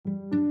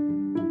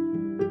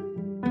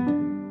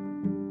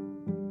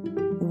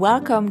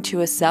Welcome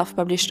to a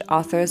self-published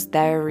author's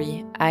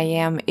diary. I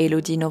am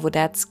Elodie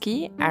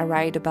Novodatsky. I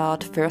write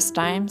about first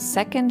time,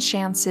 second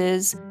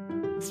chances,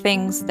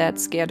 things that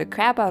scare the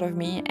crap out of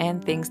me,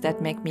 and things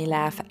that make me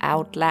laugh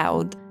out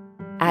loud.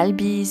 I'll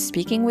be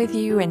speaking with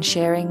you and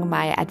sharing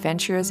my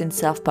adventures in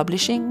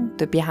self-publishing,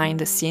 the behind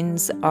the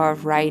scenes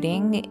of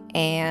writing,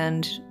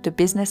 and the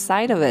business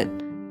side of it.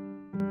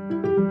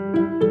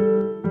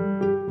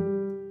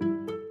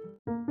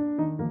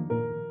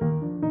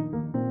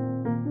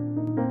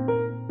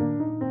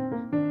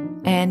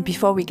 And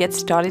before we get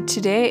started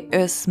today,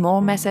 a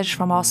small message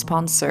from our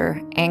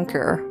sponsor,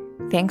 Anchor.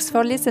 Thanks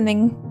for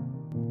listening.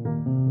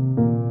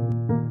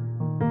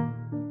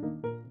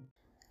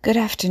 Good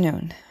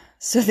afternoon.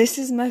 So this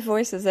is my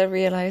voice as I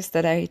realized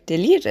that I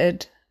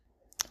deleted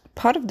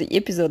part of the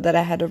episode that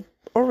I had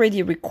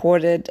already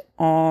recorded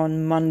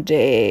on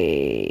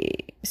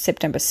Monday,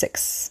 September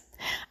 6th.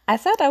 I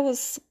thought I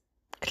was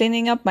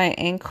cleaning up my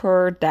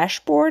Anchor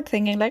dashboard,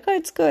 thinking like, oh,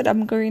 it's good,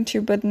 I'm going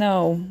to, but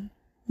no,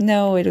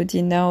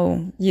 Elodie,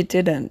 no, you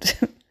didn't.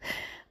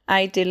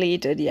 I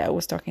deleted, I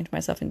was talking to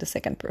myself in the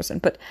second person,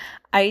 but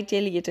I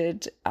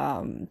deleted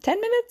 10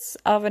 minutes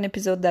of an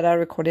episode that I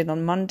recorded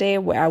on Monday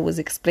where I was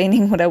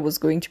explaining what I was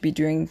going to be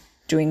doing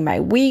during my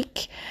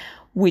week,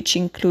 which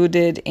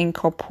included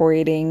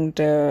incorporating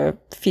the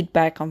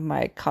feedback of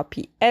my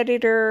copy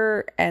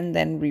editor and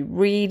then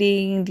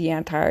rereading the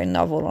entire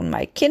novel on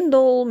my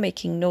Kindle,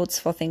 making notes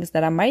for things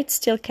that I might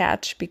still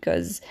catch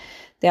because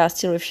there are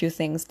still a few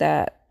things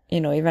that,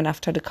 even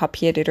after the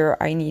copy editor,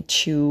 I need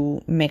to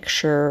make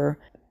sure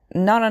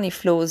not only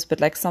flows,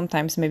 but like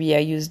sometimes maybe I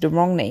used the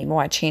wrong name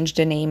or I changed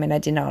the name and I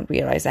did not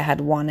realize I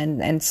had one.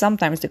 And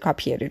sometimes the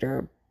copy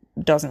editor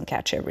doesn't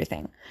catch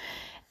everything.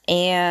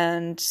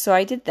 And so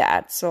I did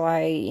that. So I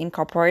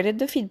incorporated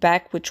the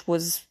feedback, which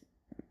was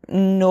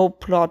no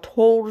plot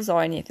holes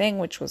or anything,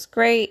 which was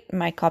great.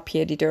 My copy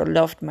editor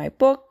loved my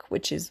book,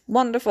 which is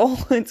wonderful.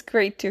 It's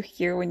great to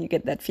hear when you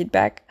get that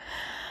feedback.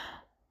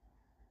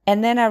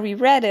 And then I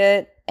reread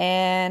it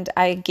and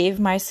I gave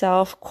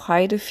myself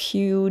quite a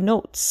few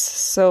notes.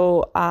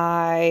 So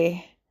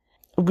I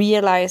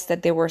realized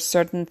that there were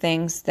certain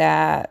things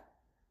that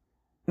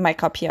my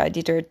copy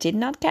editor did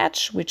not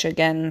catch, which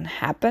again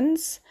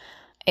happens.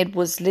 It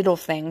was little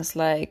things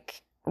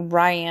like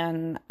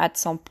Ryan at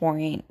some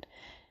point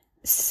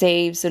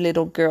saves a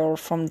little girl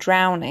from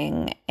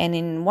drowning. And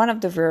in one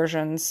of the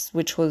versions,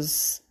 which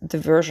was the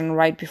version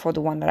right before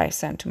the one that I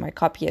sent to my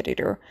copy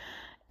editor,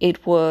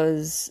 it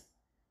was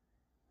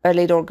a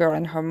little girl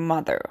and her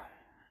mother.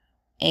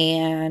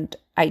 And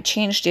I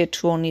changed it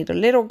to only the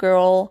little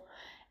girl.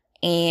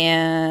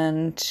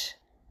 And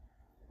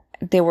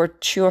there were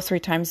two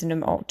times in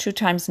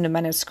the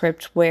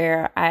manuscript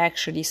where I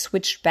actually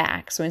switched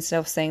back. So instead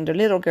of saying the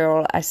little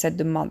girl, I said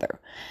the mother.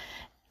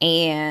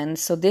 And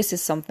so this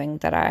is something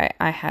that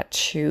I had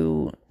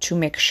to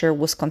make sure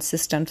was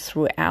consistent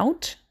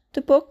throughout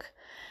the book.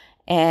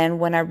 And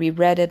when I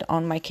reread it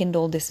on my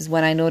Kindle, this is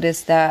when I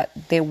noticed that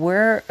there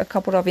were a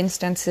couple of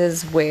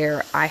instances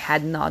where I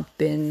had not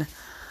been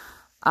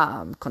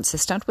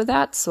consistent with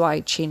that. So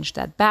I changed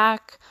that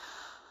back.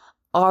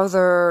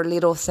 Other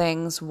little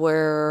things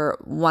were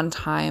one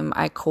time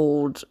I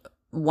called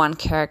one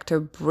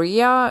character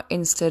Bria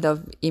instead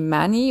of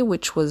Imani,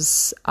 which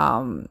was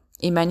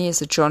Imani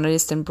is a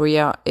journalist and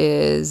Bria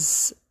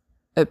is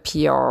a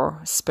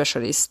PR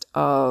specialist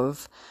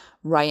of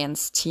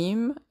Ryan's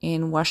team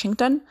in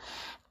Washington.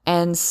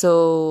 And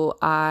so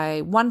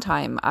one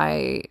time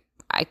I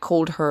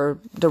called her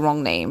the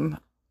wrong name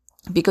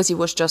because he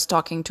was just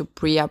talking to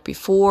Bria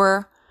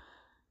before.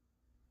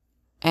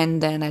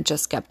 And then I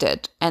just kept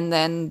it. And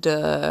then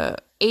the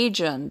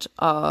agent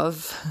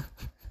of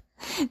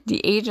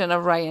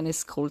Ryan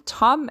is called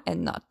Tom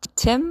and not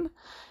Tim.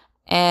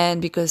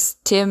 And because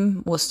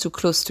Tim was too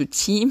close to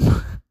Team,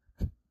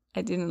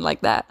 I didn't like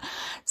that.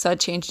 So I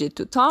changed it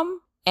to Tom.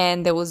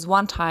 And there was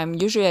one time,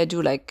 usually I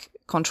do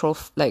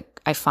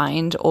I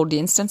find all the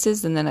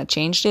instances and then I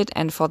changed it.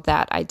 And for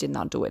that, I did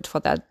not do it. For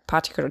that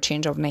particular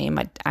change of name,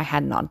 I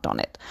had not done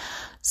it.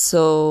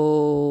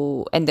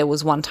 So, and there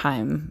was one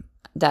time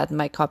that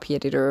my copy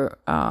editor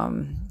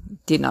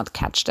did not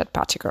catch that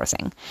particular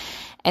thing.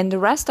 And the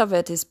rest of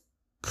it is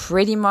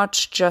pretty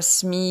much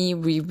just me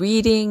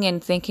rereading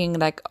and thinking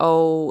like,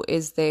 oh,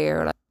 is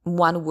there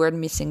one word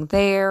missing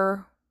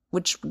there?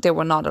 Which there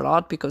were not a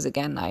lot because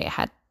again, I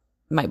had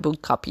my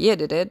book copy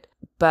edited,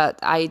 but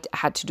I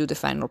had to do the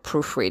final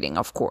proofreading,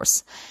 of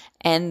course.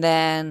 And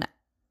then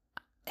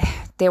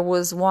there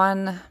was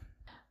one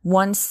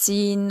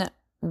scene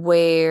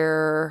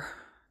where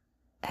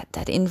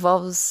that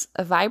involves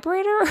a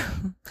vibrator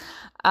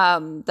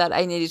that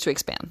I needed to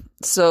expand.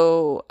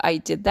 So I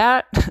did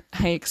that.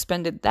 I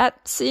expanded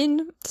that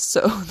scene. So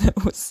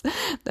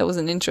that was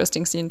an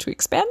interesting scene to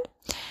expand.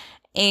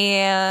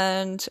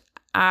 And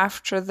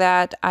after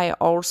that, I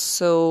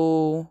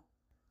also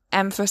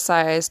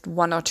emphasized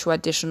one or two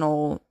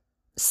additional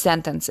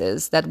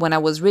sentences that when I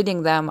was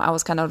reading them, I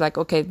was kind of like,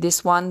 okay,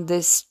 this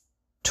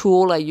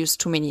tool I used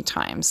too many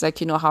times. Like,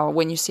 how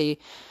when you say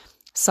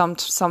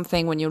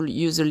something when you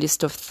use a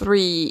list of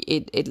 3,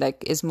 it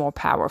like is more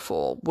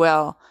powerful.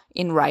 Well,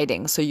 in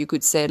writing, so you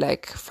could say,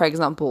 like, for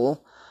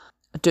example,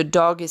 the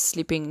dog is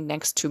sleeping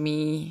next to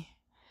me.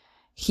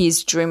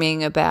 He's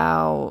dreaming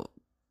about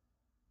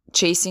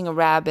chasing a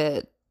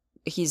rabbit.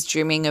 He's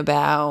dreaming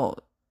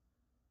about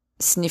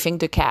sniffing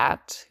the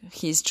cat.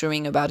 He's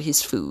dreaming about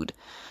his food.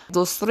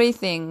 Those 3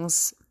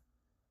 things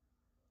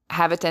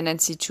have a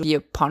tendency to be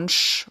a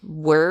punch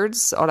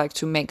words, or like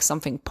to make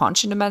something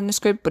punch in the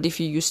manuscript. But if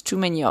you use too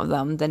many of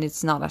them, then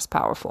it's not as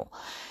powerful.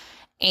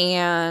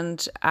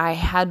 And I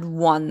had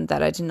one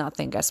that I did not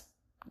think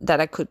that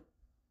I could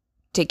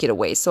take it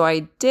away. So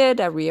I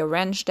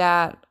rearranged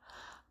that.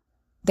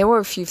 There were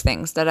a few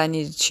things that I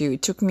needed to.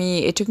 It took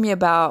me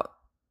about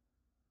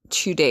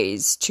 2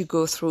 days to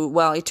go through.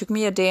 Well, it took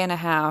me a day and a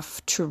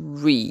half to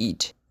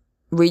read.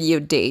 Really a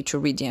day to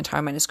read the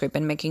entire manuscript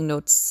and making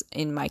notes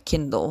in my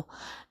Kindle.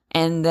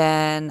 And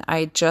then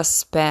I just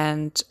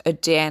spent a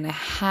day and a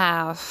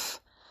half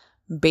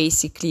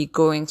basically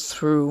going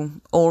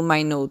through all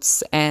my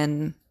notes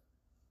and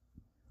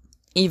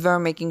either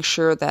making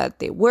sure that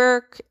they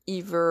work,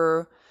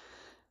 either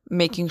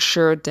making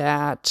sure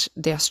that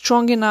they're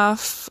strong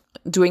enough,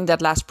 doing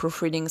that last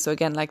proofreading. So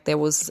again, like there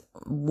was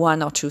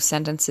 1 or 2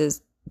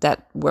 sentences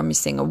that were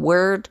missing a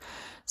word.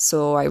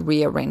 So I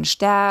rearranged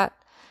that.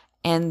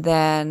 And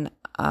then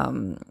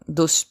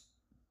those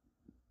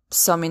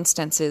some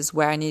instances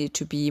where I needed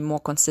to be more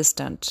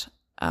consistent.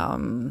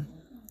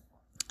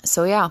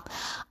 So yeah,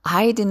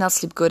 I did not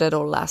sleep good at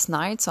all last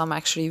night. So I'm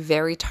actually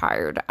very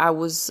tired. I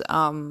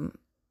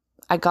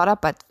got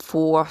up at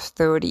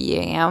 4:30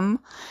 a.m.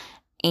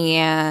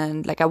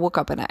 and like I woke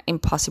up and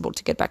impossible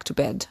to get back to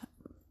bed.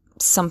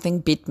 Something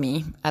bit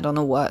me. I don't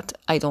know what.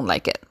 I don't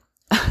like it.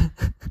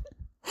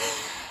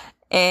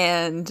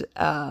 And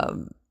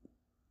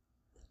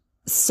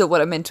so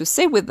what I meant to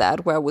say with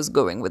that, where I was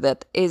going with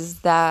it,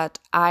 is that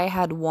I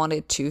had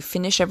wanted to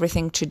finish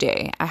everything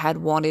today. I had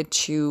wanted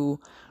to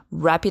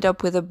wrap it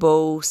up with a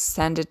bow,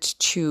 send it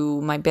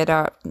to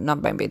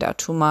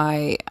to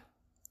my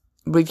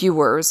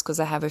reviewers, because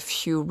I have a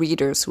few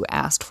readers who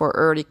asked for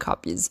early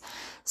copies.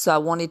 So I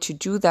wanted to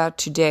do that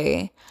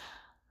today.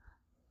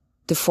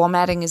 The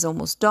formatting is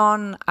almost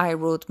done. I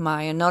wrote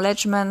my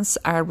acknowledgements.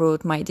 I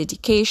wrote my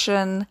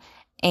dedication.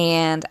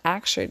 And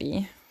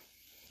actually,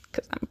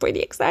 because I'm pretty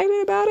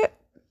excited about it,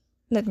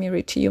 let me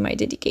read to you my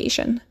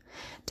dedication.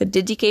 The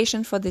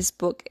dedication for this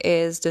book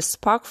is: the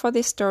spark for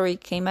this story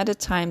came at a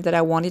time that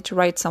I wanted to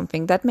write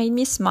something that made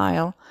me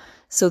smile.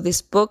 So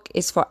this book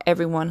is for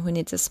everyone who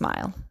needs a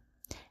smile.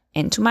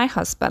 And to my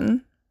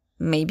husband,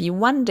 maybe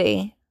one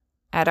day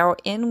at our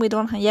inn we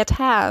don't yet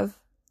have,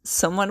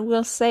 someone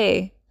will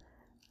say,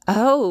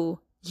 "Oh,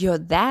 you're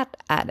that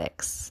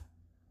Alex."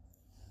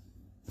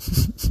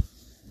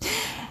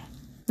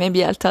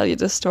 Maybe I'll tell you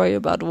the story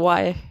about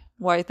why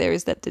there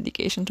is that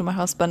dedication to my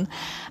husband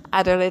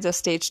at a later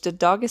stage. The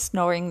dog is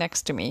snoring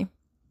next to me.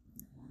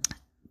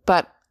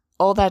 But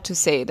all that to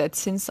say that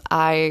since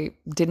I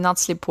did not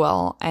sleep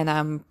well and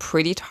I'm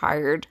pretty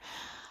tired,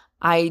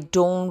 I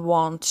don't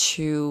want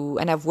to,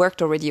 and I've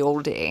worked already all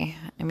day.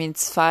 I mean,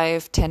 it's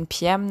 5:10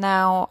 p.m.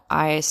 now.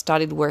 I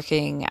started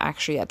working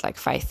actually at like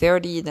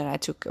 5:30. Then I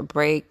took a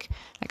break,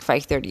 like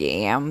 5:30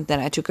 a.m. Then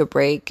I took a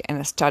break and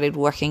I started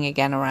working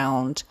again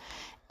around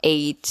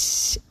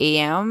 8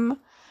 a.m.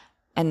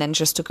 and then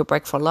just took a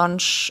break for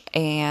lunch,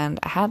 and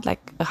I had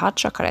like a hot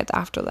chocolate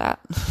after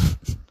that.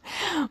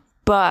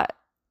 But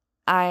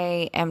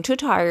I am too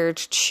tired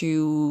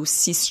to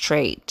see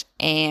straight,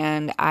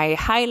 and I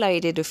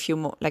highlighted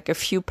a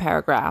few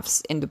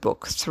paragraphs in the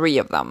book, 3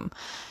 of them,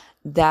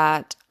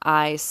 that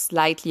I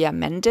slightly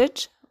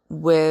amended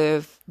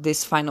with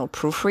this final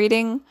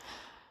proofreading,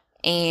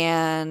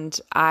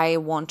 and I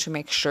want to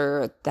make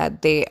sure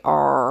that they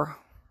are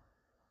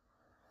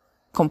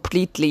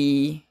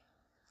completely,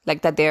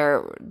 like that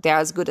they're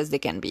as good as they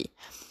can be.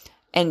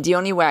 And the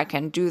only way I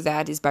can do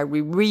that is by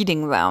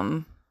rereading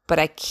them, but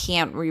I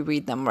can't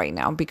reread them right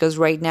now, because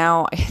right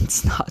now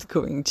it's not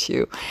going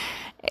to,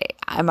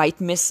 I might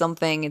miss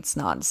something. It's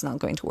not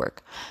going to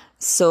work.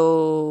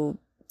 So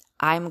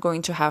I'm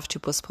going to have to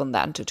postpone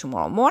that to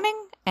tomorrow morning,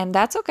 and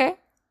that's okay.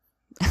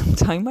 I'm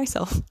telling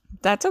myself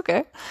that's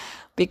okay,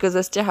 because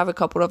I still have a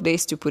couple of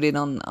days to put it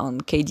on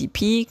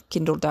KDP,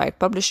 Kindle Direct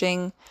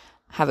Publishing,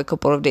 have a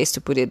couple of days to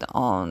put it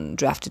on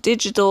Draft to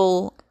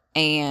Digital,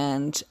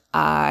 and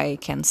I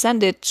can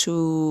send it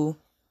to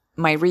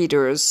my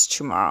readers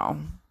tomorrow.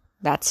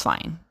 That's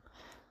fine.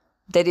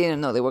 They didn't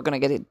know they were going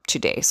to get it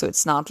today, so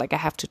it's not like I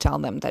have to tell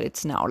them that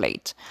it's now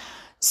late.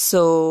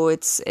 So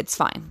it's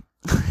fine.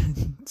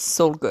 It's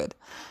all good.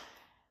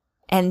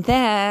 And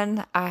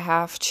then I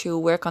have to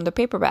work on the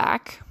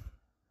paperback,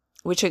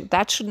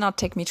 that should not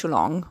take me too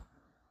long.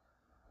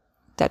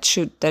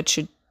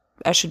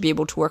 I should be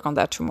able to work on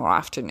that tomorrow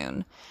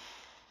afternoon.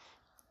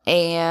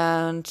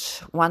 And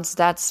once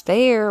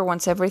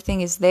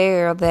everything is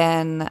there,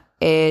 then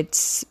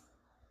it's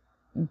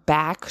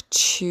back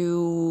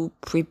to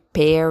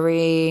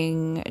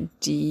preparing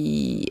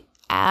the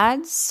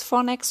ads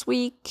for next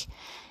week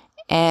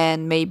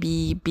and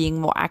maybe being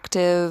more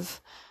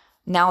active.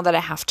 Now that I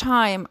have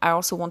time, I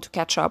also want to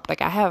catch up.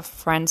 Like, I have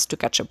friends to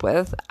catch up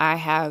with. I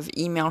have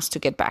emails to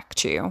get back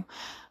to.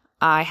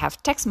 I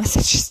have text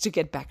messages to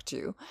get back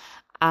to.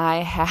 I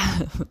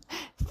have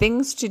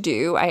things to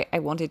do. I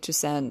wanted to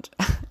send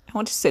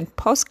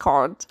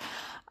postcards,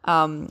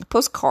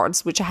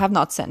 which I have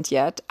not sent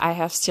yet. I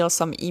have still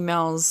some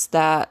emails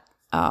that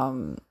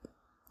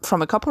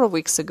from a couple of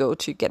weeks ago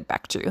to get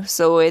back to.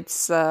 So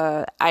it's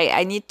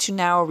I need to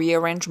now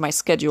rearrange my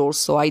schedule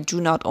so I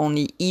do not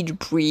only eat,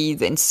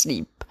 breathe, and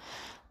sleep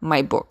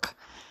my book.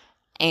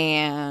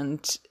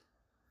 And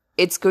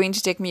it's going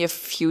to take me a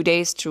few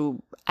days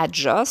to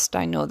adjust.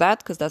 I know that,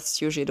 because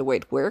that's usually the way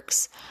it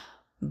works.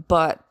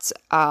 But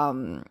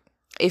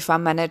if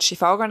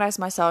I organize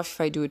myself, if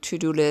I do a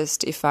to-do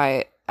list, if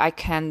I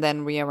can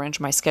then rearrange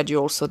my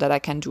schedule so that I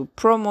can do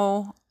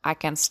promo, I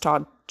can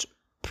start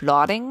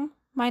plotting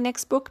my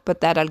next book, but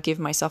that I'll give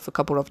myself a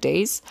couple of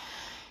days.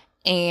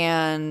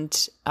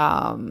 And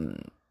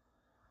I'm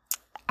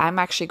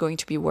actually going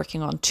to be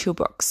working on 2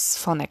 books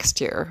for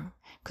next year.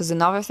 Because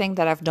another thing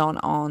that I've done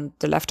on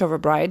The Leftover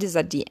Bride is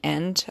at the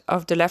end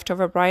of The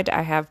Leftover Bride,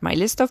 I have my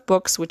list of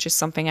books, which is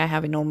something I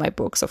have in all my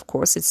books. Of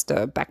course, it's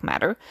the back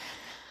matter.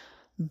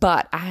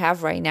 But I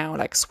have right now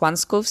like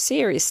Swan's Cove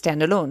series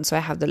standalone. So I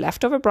have The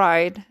Leftover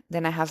Bride.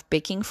 Then I have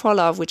Baking for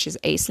Love, which is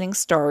Aisling's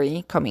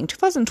story, coming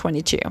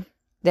 2022.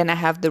 Then I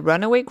have The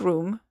Runaway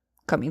Groom,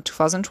 coming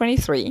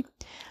 2023.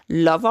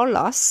 Love or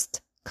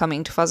Lost,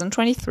 coming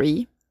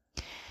 2023.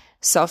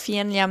 Sophie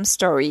and Liam's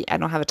story, I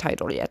don't have a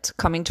title yet,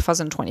 coming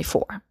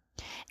 2024.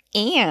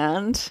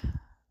 And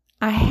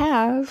I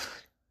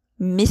have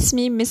Miss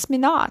Me, Miss Me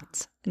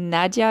Not,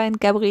 Nadia and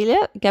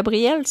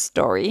Gabrielle's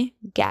story,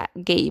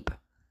 Gabe.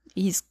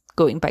 He's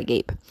going by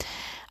Gabe.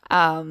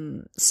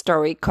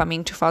 Story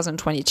coming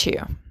 2022.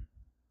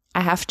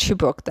 I have 2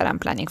 books that I'm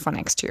planning for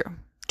next year.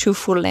 2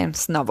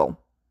 full-length novels.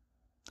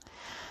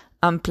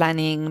 I'm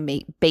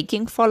planning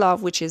Baking for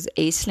Love, which is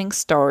Aisling's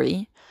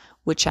story,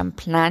 which I'm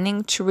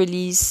planning to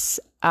release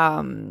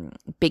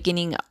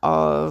beginning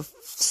of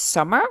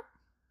summer.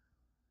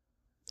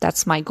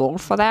 That's my goal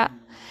for that.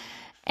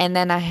 And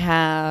then I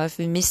have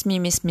Miss Me,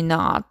 Miss Me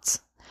Not,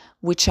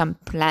 which I'm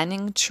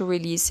planning to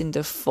release in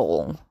the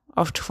fall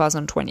of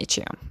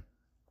 2022.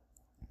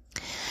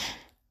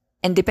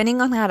 And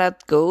depending on how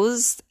that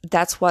goes,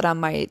 that's what I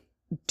might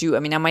do. I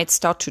mean, I might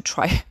start to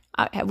try.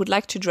 I would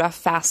like to draft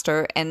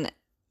faster. And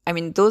I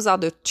mean, those are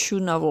the 2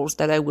 novels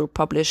that I will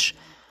publish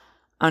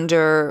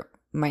under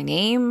my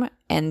name,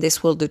 and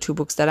this will the 2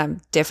 books that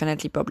I'm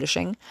definitely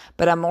publishing.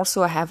 But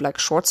I have like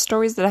short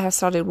stories that I have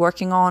started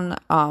working on,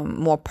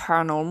 more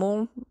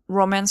paranormal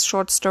romance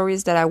short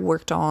stories that I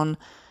worked on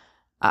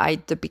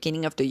at the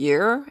beginning of the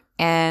year.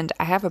 And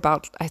I have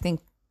about, I think,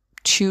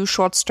 2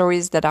 short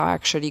stories that are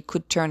actually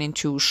could turn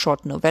into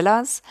short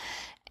novellas.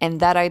 And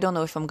that I don't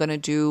know if I'm going to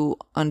do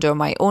under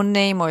my own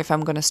name or if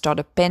I'm going to start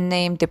a pen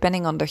name,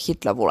 depending on the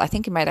hit level. I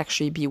think it might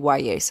actually be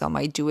YA, so I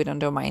might do it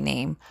under my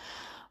name.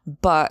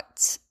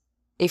 But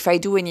if I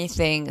do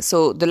anything,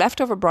 so The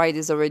Leftover Bride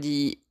is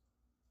already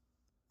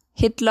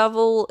hit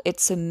level.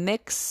 It's a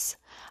mix.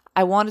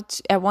 I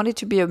want it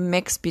to be a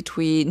mix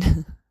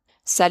between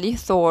Sally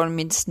Thorne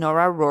meets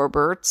Nora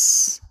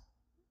Roberts,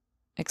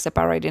 except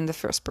I write in the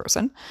first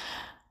person,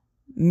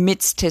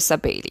 meets Tessa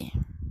Bailey.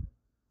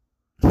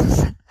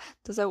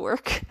 Does that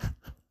work?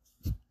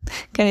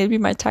 Can it be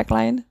my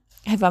tagline?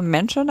 Have I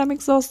mentioned I'm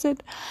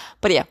exhausted?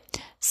 But yeah,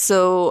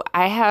 so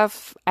I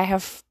have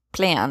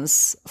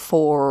plans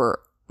for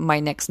my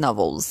next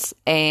novels,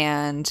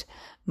 and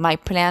my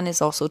plan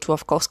is also to,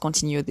 of course,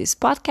 continue this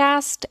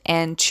podcast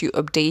and to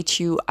update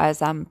you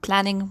as I'm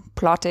planning,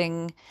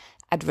 plotting,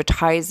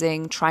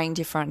 advertising, trying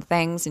different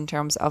things in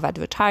terms of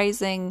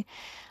advertising.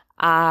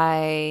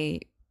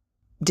 I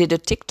did a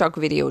TikTok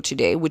video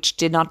today, which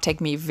did not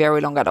take me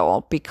very long at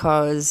all,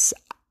 because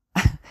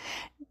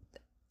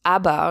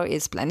ABBA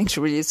is planning to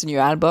release a new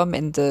album,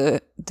 and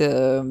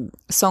the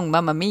song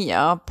Mamma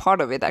Mia, part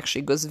of it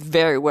actually goes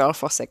very well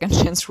for second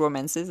chance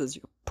romances, as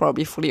you're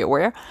probably fully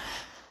aware.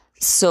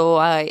 So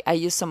I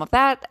used some of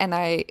that, and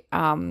I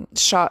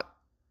shot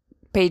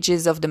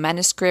pages of the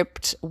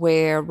manuscript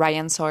where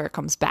Ryan Sawyer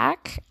comes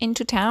back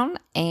into town,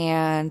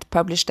 and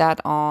published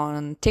that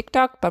on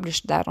TikTok,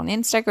 published that on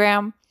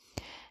Instagram.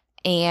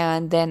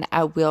 And then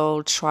I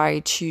will try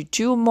to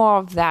do more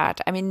of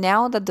that. I mean,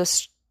 now that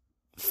the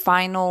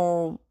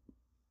final,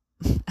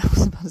 I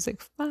was about to say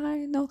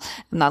final,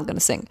 I'm not going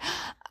to sing.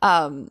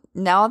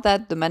 Now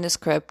that the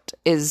manuscript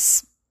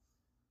is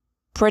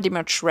pretty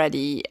much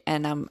ready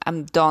and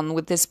I'm done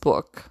with this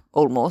book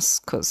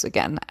almost, because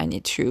again, I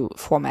need to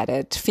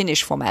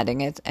finish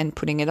formatting it and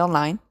putting it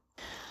online.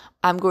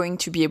 I'm going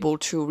to be able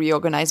to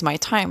reorganize my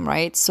time,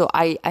 right? So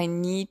I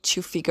need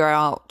to figure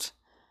out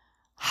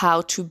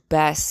how to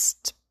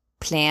best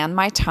plan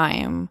my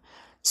time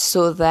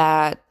so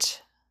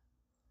that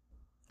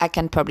I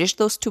can publish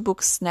those 2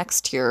 books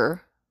next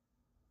year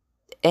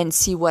and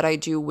see what I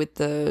do with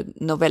the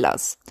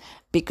novellas.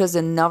 Because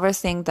another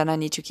thing that I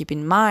need to keep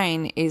in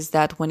mind is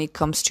that when it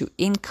comes to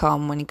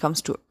income, when it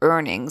comes to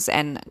earnings,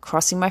 and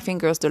crossing my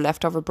fingers, the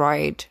Leftover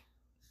Bride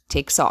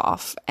takes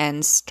off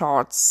and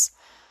starts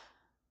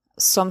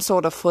some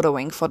sort of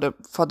photoing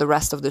for the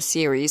rest of the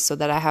series, so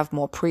that I have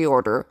more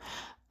pre-order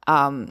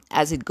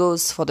as it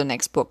goes for the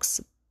next books.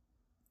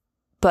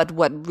 But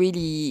what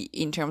really,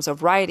 in terms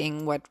of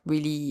writing, what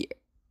really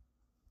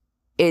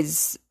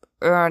is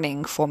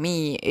earning for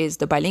me is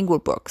the bilingual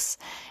books.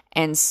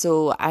 And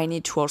so I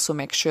need to also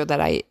make sure that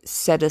I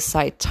set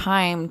aside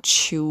time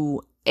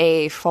to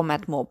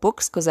format more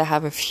books, because I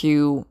have a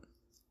few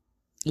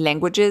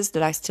languages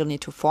that I still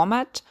need to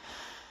format.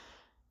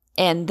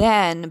 And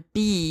then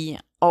B,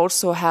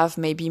 also have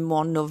maybe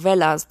more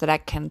novellas that I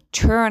can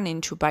turn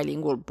into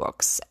bilingual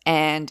books.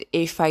 And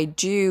if I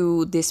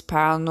do this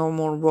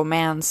paranormal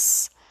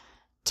romance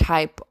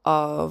type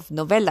of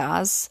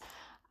novellas,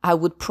 I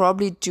would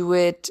probably do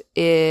it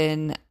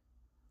in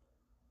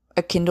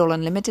a Kindle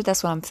Unlimited.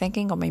 That's what I'm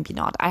thinking, or maybe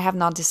not. I have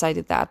not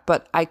decided that,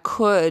 but I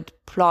could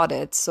plot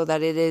it so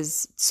that it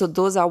is, so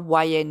those are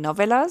YA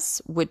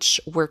novellas, which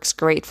works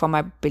great for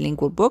my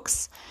bilingual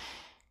books,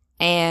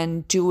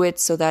 and do it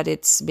so that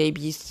it's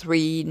maybe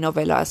 3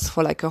 novellas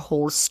for like a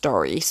whole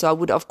story. So I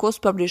would, of course,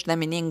 publish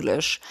them in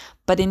English,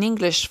 but in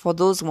English, for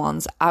those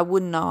ones, I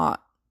would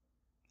not,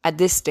 at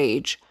this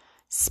stage,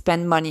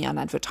 spend money on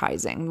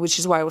advertising, which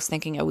is why I was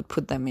thinking I would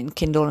put them in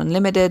Kindle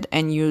Unlimited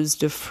and use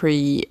the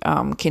free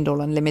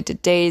Kindle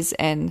Unlimited days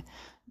and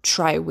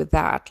try with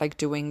that, like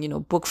doing,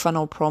 book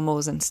funnel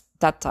promos and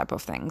that type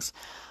of things.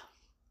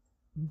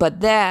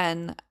 But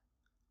then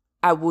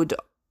I would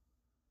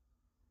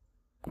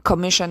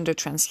commission the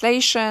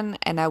translation,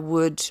 and I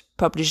would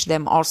publish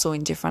them also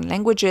in different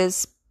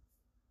languages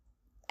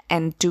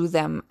and do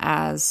them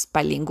as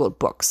bilingual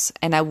books.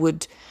 And I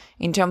would,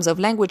 in terms of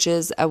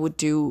languages, I would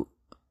do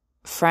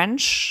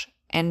French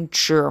and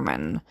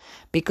German,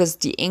 because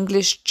the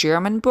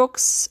English-German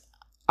books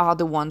are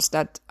the ones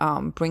that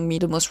bring me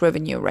the most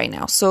revenue right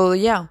now. So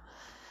yeah,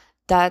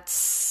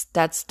 that's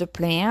the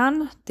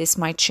plan. This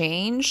might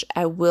change.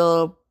 I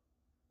will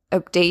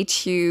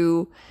update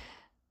you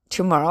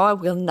tomorrow. I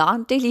will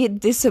not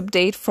delete this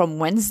update from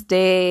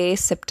Wednesday,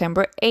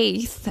 September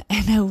 8th,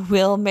 and I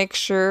will make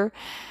sure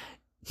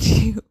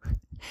to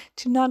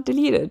not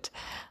delete it.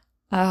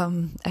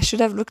 I should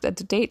have looked at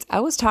the dates. I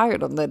was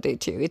tired on that day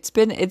too. It's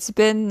been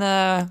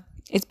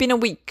a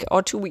week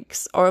or 2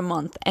 weeks or a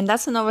month. And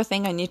that's another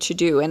thing I need to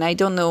do. And I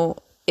don't know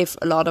if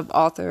a lot of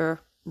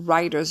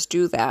writers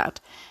do that.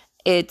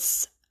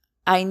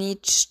 I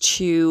need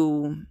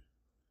to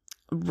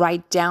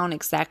write down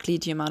exactly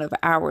the amount of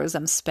hours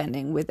I'm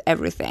spending with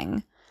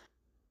everything,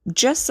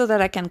 just so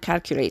that I can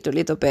calculate a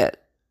little bit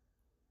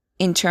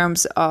in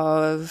terms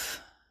of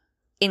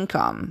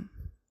income,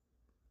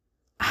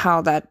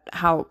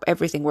 how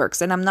everything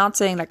works. And I'm not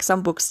saying, like,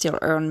 some books still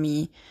earn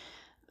me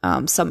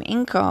some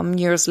income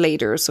years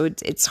later, so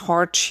it's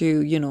hard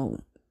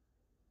to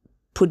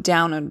put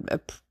down a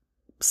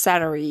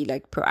salary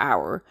like per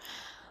hour.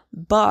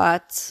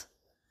 But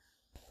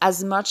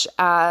as much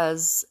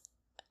as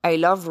I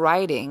love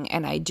writing,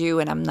 and I do,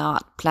 and I'm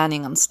not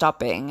planning on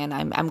stopping, and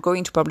I'm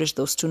going to publish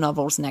those 2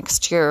 novels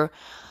next year,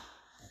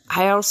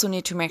 I also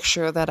need to make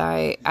sure that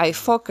I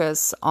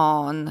focus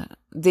on,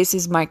 this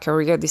is my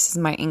career, this is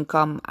my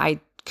income. I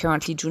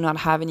currently do not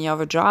have any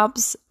other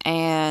jobs,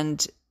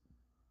 and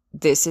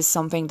this is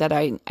something that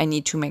I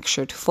need to make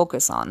sure to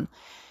focus on.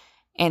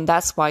 And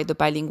that's why the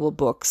bilingual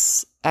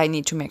books, I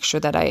need to make sure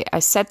that I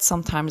set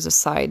some time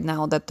aside.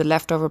 Now that the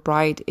Leftover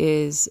Bride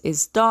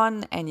is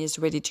done and is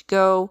ready to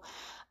go,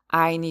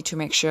 I need to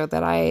make sure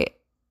that I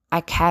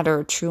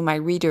cater to my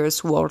readers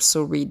who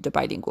also read the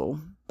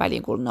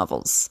bilingual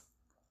novels.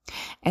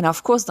 And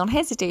of course, don't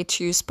hesitate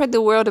to spread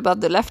the word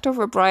about the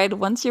Leftover Bride.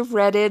 Once you've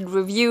read it,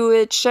 review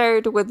it, share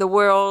it with the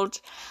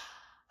world.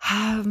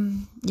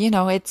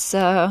 It's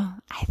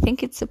I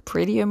think it's a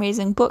pretty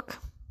amazing book,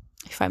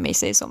 if I may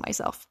say so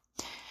myself,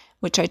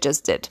 which I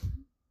just did.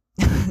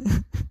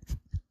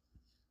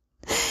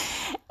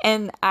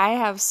 And I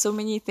have so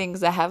many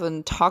things I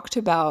haven't talked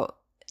about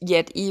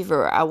yet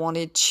either. I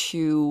wanted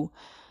to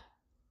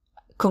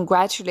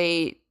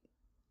congratulate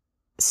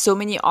so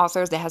many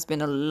authors. There has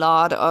been a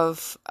lot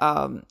of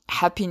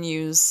happy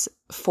news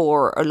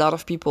for a lot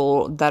of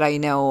people that I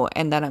know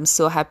and that I'm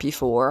so happy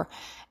for.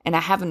 And I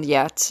haven't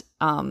yet.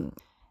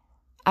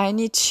 I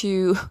need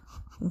to,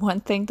 one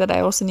thing that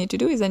I also need to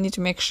do is I need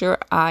to make sure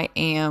I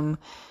am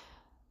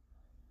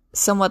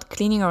somewhat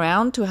cleaning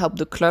around to help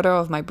the clutter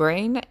of my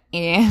brain,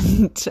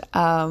 and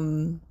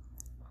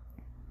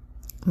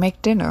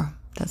make dinner.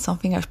 That's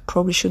something I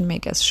probably should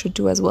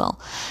do as well.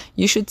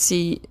 You should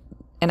see,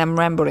 and I'm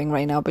rambling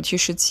right now, but you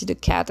should see the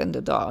cat and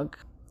the dog.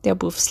 They're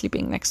both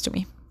sleeping next to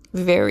me.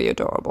 Very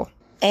adorable.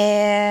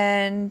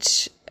 And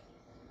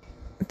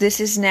this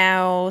is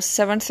now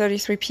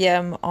 7:33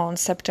 p.m. on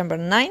September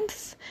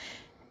 9th.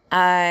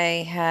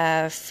 I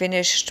have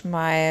finished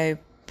my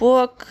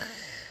book,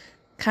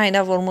 kind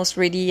of almost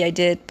ready. I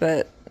did,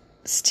 but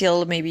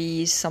still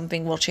maybe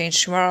something will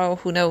change tomorrow.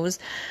 Who knows?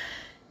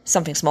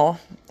 Something small.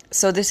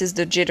 So this is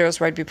the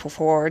jitters right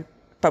before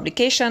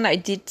publication. I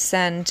did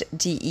send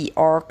the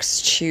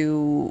e-arcs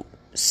to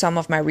some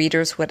of my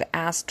readers who had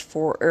asked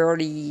for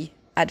early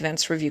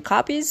advanced review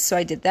copies, so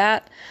I did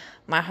that.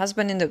 My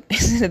husband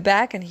is in the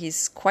back, and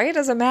he's quiet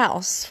as a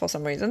mouse for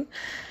some reason.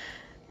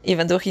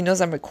 Even though he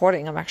knows I'm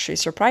recording, I'm actually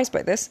surprised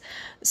by this.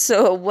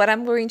 So what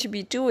I'm going to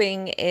be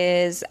doing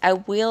is I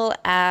will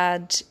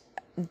add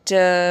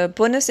the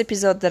bonus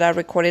episode that I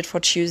recorded for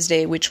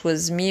Tuesday, which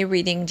was me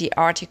reading the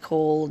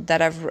article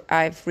that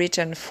I've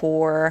written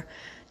for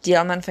the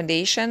Allman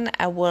Foundation.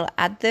 I will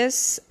add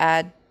this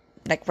at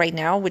like right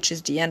now, which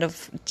is the end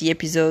of the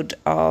episode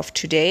of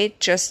today,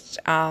 just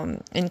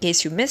in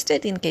case you missed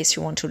it, in case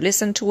you want to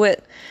listen to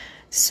it.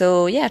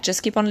 So yeah,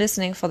 just keep on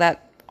listening for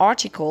that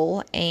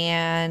article,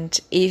 and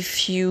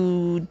if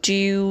you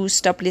do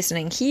stop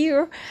listening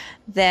here,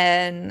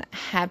 then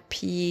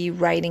happy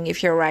writing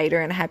if you're a writer,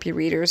 and happy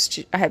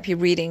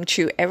reading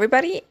to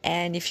everybody.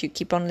 And if you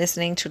keep on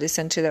listening to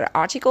listen to that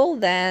article,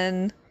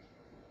 then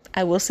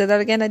I will say that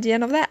again at the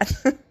end of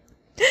that.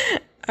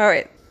 All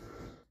right.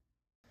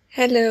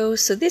 Hello,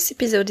 so this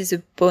episode is a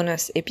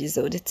bonus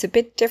episode. It's a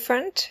bit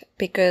different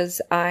because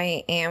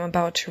I am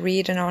about to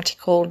read an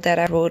article that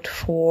I wrote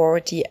for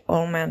the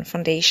Allman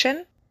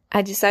Foundation.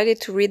 I decided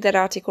to read that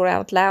article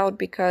out loud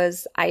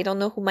because I don't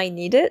know who might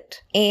need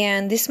it.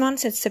 And this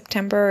month, it's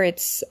September,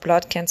 it's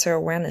Blood Cancer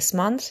Awareness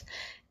Month.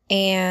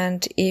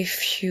 And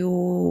if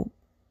you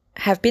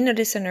have been a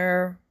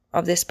listener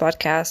of this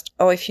podcast,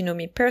 or if you know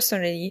me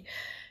personally,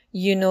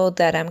 you know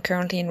that I'm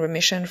currently in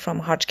remission from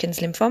Hodgkin's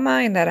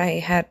lymphoma and that I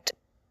had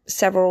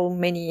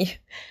many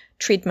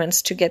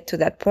treatments to get to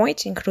that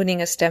point,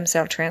 including a stem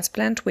cell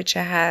transplant, which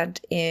I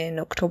had in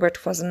October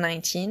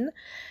 2019.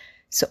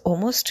 So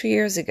almost 2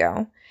 years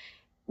ago,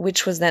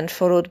 which was then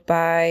followed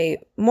by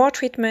more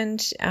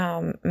treatment,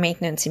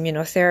 maintenance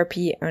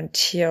immunotherapy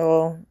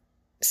until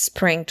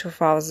spring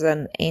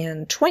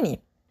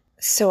 2020.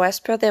 So as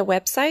per their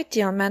website,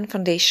 the Allman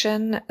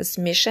Foundation's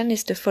mission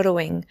is the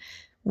following.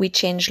 We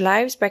change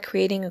lives by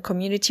creating a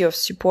community of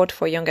support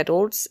for young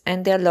adults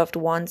and their loved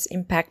ones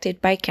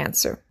impacted by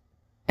cancer.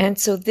 And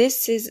so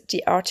this is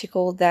the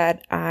article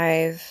that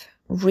I've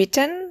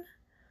written,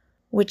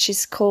 which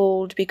is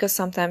called Because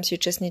Sometimes You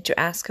Just Need to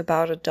Ask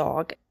About a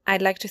Dog.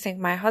 I'd like to thank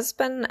my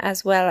husband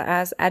as well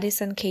as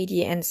Addison,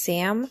 Katie, and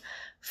Sam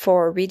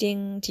for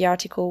reading the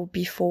article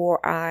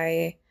before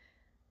I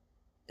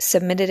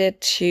submitted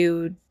it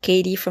to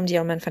Katie from the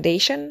Allman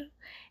Foundation,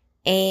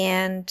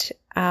 and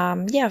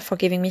for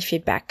giving me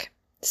feedback.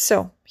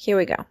 So here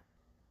we go.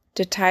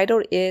 The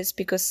title is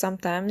Because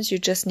Sometimes You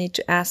Just Need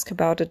to Ask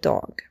About a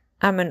Dog.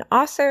 I'm an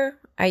author.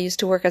 I used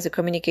to work as a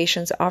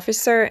communications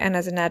officer and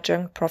as an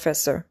adjunct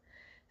professor.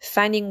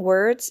 Finding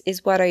words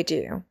is what I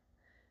do.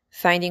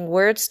 Finding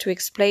words to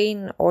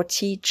explain or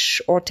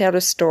teach or tell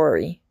a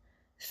story.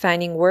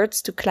 Finding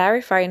words to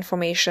clarify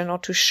information or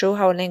to show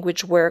how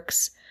language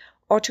works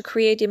or to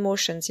create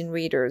emotions in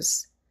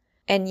readers.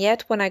 And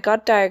yet, when I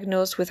got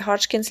diagnosed with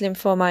Hodgkin's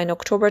lymphoma in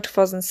October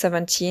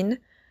 2017,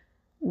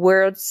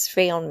 words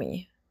failed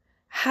me.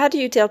 How do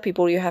you tell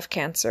people you have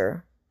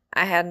cancer?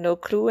 I had no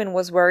clue and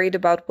was worried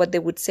about what they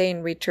would say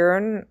in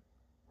return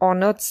or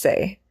not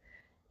say.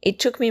 It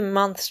took me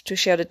months to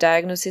share the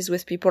diagnosis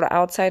with people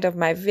outside of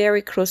my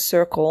very close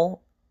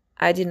circle.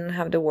 I didn't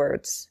have the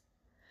words.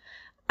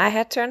 I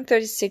had turned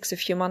 36 a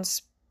few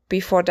months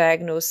before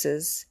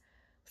diagnosis.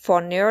 For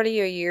nearly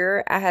a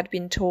year, I had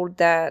been told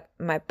that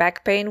my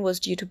back pain was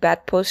due to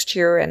bad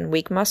posture and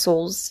weak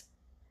muscles.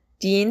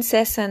 The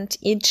incessant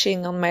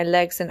itching on my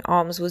legs and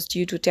arms was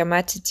due to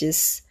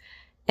dermatitis,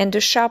 and the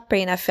sharp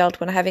pain I felt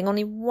when having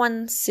only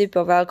one sip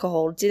of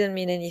alcohol didn't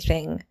mean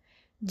anything,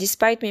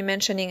 despite me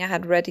mentioning I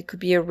had read it could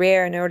be a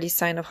rare and early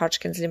sign of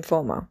Hodgkin's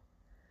lymphoma.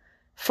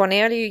 For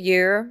nearly a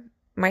year,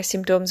 my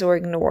symptoms were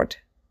ignored.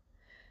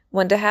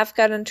 When the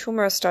half-gallon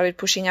tumor started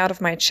pushing out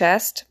of my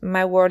chest,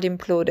 my world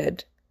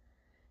imploded.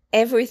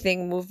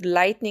 Everything moved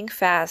lightning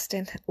fast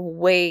and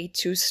way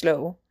too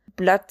slow.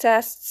 Blood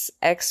tests,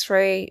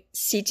 x-ray,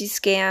 CT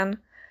scan,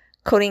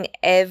 calling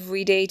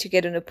every day to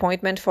get an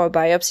appointment for a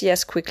biopsy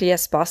as quickly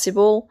as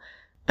possible,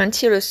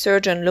 until a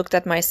surgeon looked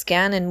at my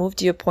scan and moved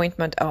the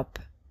appointment up.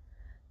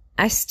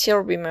 I still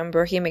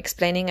remember him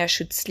explaining I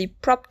should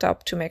sleep propped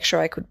up to make sure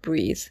I could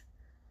breathe.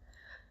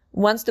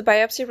 Once the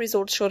biopsy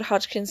results showed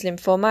Hodgkin's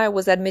lymphoma, I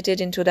was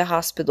admitted into the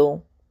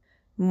hospital.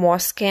 More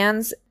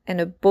scans and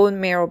a bone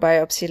marrow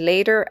biopsy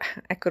later,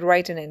 I could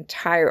write an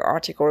entire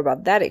article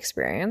about that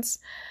experience.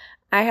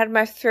 I had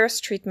my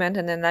first treatment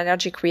and an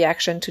allergic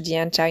reaction to the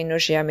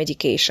anti-nausea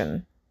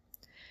medication.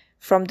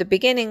 From the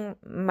beginning,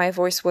 my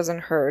voice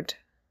wasn't heard.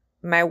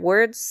 My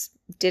words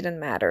didn't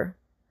matter.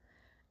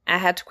 I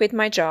had to quit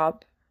my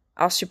job.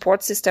 Our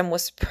support system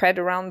was spread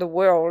around the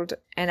world,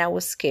 and I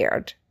was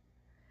scared.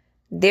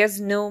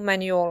 There's no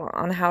manual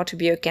on how to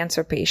be a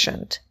cancer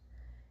patient.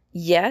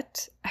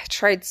 Yet, I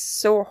tried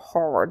so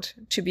hard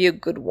to be a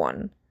good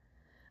one.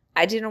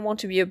 I didn't want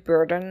to be a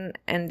burden,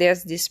 and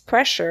there's this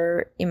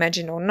pressure,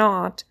 imagine or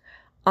not,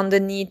 on the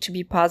need to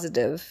be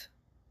positive.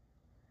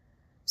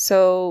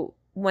 So,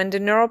 When the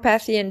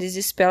neuropathy and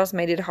disease spells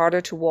made it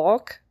harder to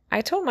walk,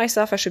 I told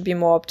myself I should be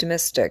more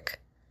optimistic.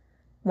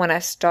 When I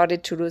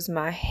started to lose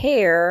my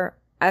hair,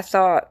 I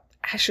thought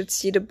I should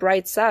see the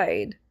bright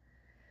side.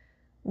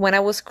 When I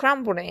was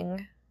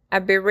crumbling, I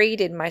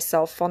berated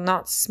myself for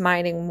not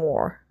smiling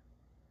more.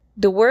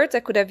 The words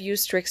I could have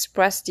used to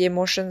express the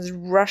emotions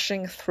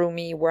rushing through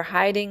me were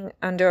hiding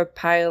under a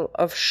pile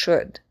of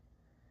should.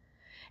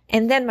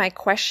 And then my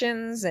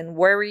questions and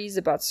worries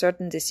about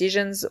certain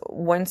decisions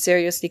weren't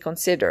seriously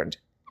considered,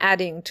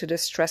 adding to the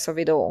stress of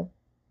it all.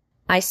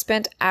 I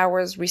spent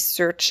hours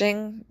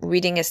researching,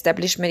 reading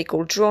established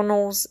medical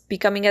journals,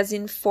 becoming as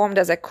informed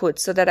as I could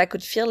so that I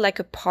could feel like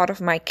a part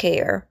of my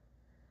care.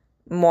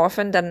 More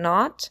often than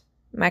not,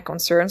 my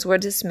concerns were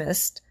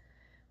dismissed,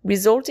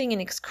 resulting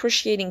in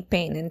excruciating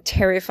pain and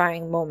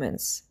terrifying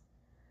moments.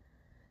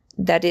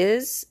 That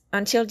is,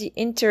 until the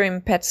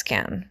interim PET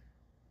scan.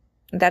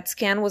 That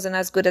scan wasn't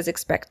as good as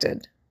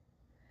expected.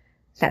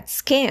 That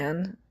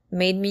scan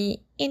made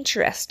me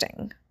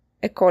interesting,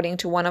 according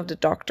to one of the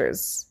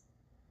doctors.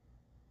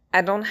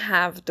 I don't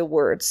have the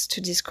words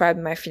to describe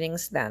my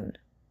feelings then.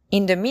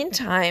 In the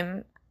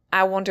meantime,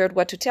 I wondered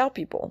what to tell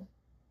people.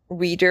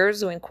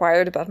 Readers who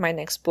inquired about my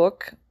next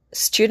book,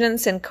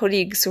 students and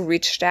colleagues who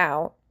reached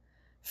out,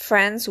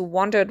 friends who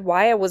wondered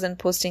why I wasn't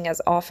posting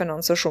as often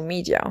on social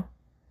media.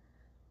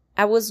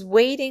 I was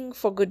waiting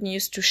for good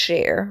news to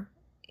share.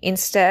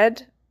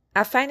 Instead,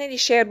 I finally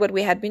shared what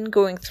we had been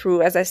going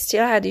through as I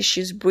still had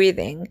issues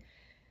breathing,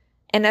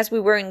 and as we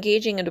were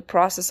engaging in the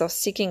process of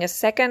seeking a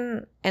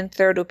second and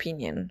third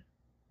opinion.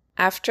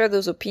 After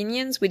those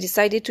opinions, we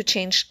decided to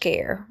change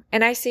care.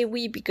 And I say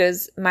we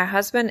because my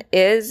husband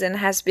is and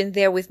has been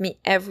there with me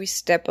every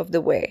step of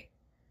the way.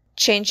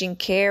 Changing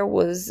care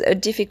was a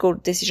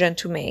difficult decision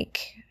to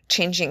make.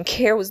 Changing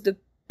care was the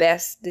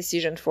best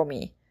decision for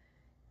me.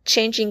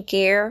 Changing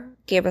care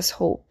gave us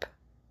hope.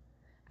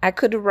 I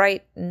could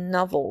write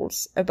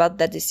novels about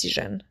that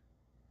decision.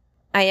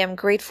 I am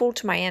grateful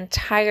to my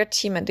entire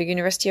team at the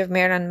University of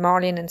Maryland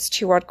Marlin and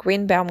Stewart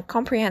Greenbaum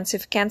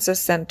Comprehensive Cancer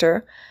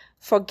Center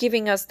for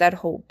giving us that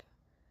hope.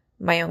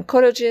 My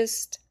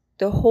oncologist,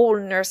 the whole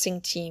nursing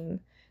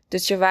team, the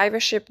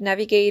survivorship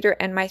navigator,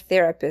 and my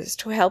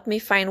therapist who helped me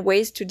find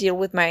ways to deal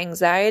with my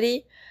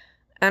anxiety,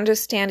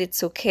 understand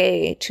it's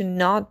okay to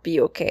not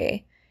be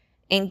okay,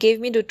 and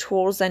gave me the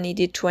tools I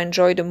needed to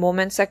enjoy the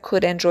moments I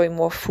could enjoy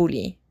more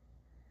fully.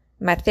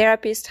 My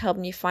therapist helped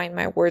me find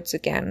my words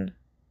again.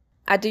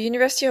 At the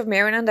University of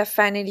Maryland, I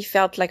finally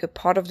felt like a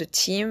part of the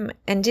team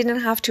and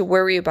didn't have to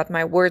worry about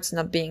my words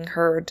not being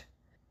heard.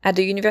 At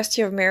the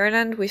University of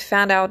Maryland, we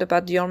found out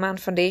about the Ullman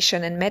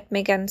Foundation and met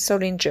Megan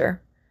Solinger,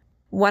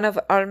 one of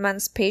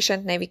Ullman's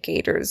patient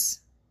navigators.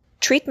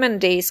 Treatment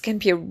days can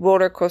be a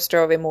roller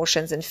coaster of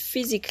emotions and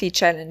physically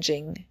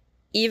challenging,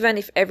 even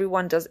if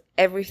everyone does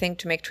everything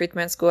to make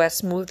treatments go as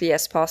smoothly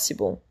as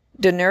possible.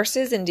 The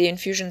nurses in the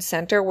infusion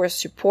center were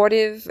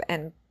supportive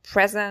and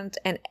present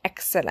and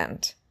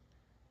excellent.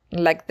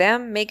 Like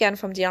them, Megan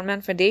from the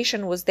Ullman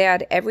Foundation was there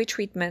at every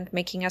treatment,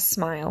 making us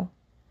smile.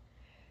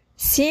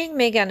 Seeing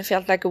Megan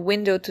felt like a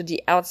window to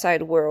the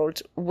outside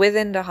world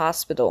within the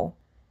hospital,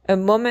 a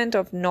moment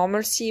of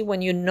normalcy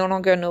when you no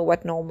longer know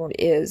what normal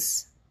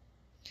is.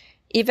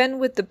 Even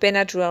with the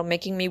Benadryl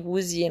making me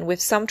woozy and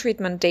with some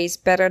treatment days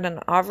better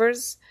than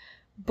others,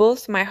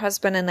 both my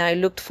husband and I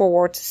looked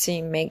forward to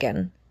seeing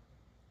Megan.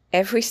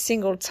 Every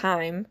single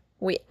time,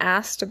 we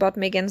asked about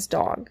Megan's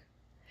dog.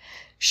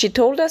 She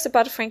told us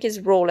about Frankie's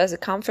role as a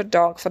comfort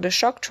dog for the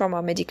shock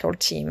trauma medical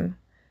team,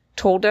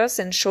 told us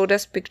and showed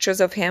us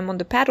pictures of him on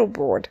the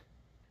paddleboard.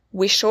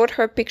 We showed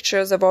her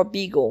pictures of our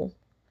beagle.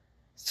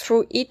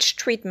 Through each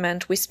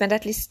treatment, we spent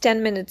at least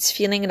 10 minutes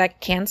feeling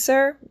like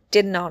cancer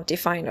did not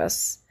define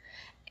us.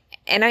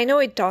 And I know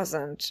it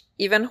doesn't.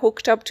 Even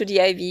hooked up to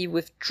the IV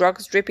with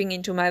drugs dripping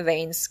into my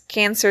veins,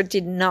 cancer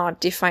did not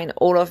define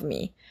all of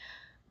me.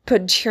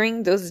 But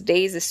during those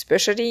days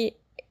especially,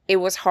 it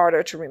was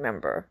harder to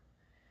remember.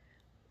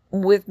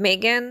 With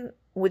Megan,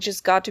 we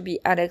just got to be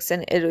Alex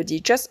and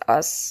Elodie, just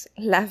us,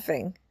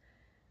 laughing.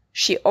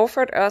 She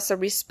offered us a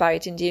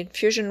respite in the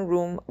infusion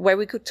room where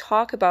we could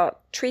talk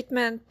about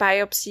treatment,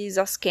 biopsies,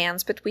 or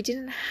scans, but we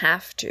didn't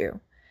have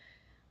to.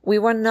 We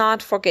were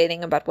not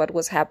forgetting about what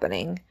was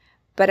happening,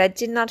 but I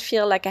did not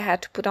feel like I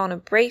had to put on a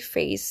brave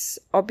face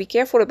or be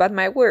careful about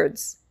my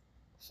words.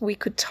 We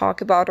could talk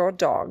about our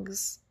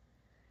dogs.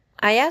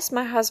 I asked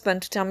my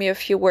husband to tell me a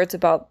few words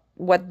about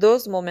what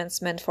those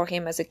moments meant for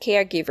him as a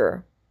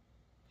caregiver.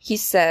 He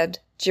said,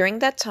 during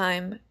that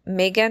time,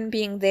 Megan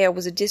being there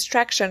was a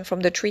distraction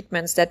from the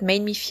treatments that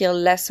made me feel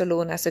less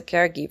alone as a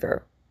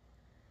caregiver.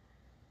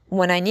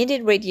 When I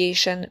needed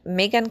radiation,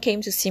 Megan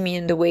came to see me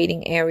in the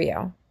waiting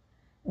area.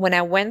 When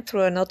I went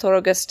through an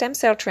autologous stem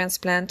cell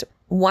transplant,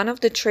 one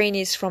of the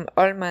trainees from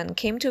Ullman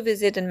came to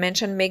visit and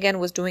mentioned Megan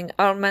was doing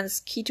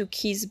Ullman's Key to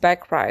Keys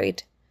bike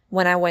ride.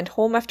 When I went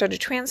home after the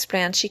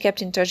transplant, she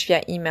kept in touch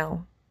via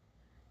email.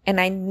 And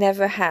I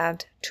never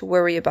had to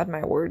worry about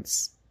my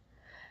words.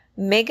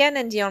 Megan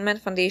and the Ullman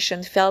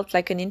Foundation felt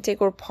like an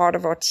integral part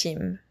of our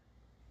team.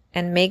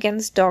 And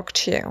Megan's dog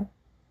too.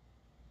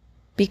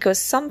 because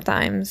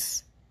sometimes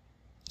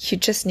you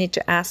just need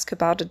to ask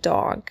about a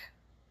dog.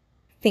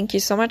 Thank you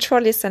so much for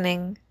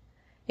listening.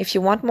 If you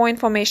want more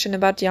information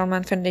about the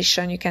Allman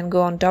Foundation, you can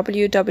go on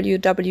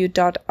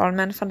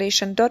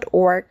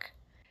www.allmanfoundation.org.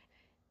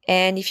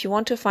 And if you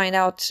want to find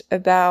out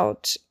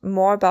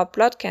more about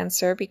blood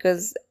cancer,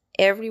 because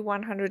every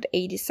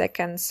 180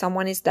 seconds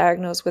someone is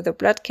diagnosed with a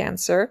blood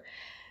cancer,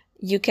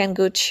 you can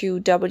go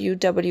to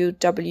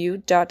www.lls.org.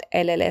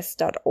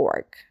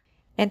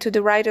 And to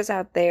the writers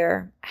out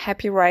there,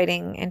 happy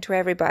writing, and to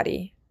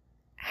everybody,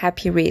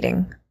 happy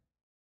reading.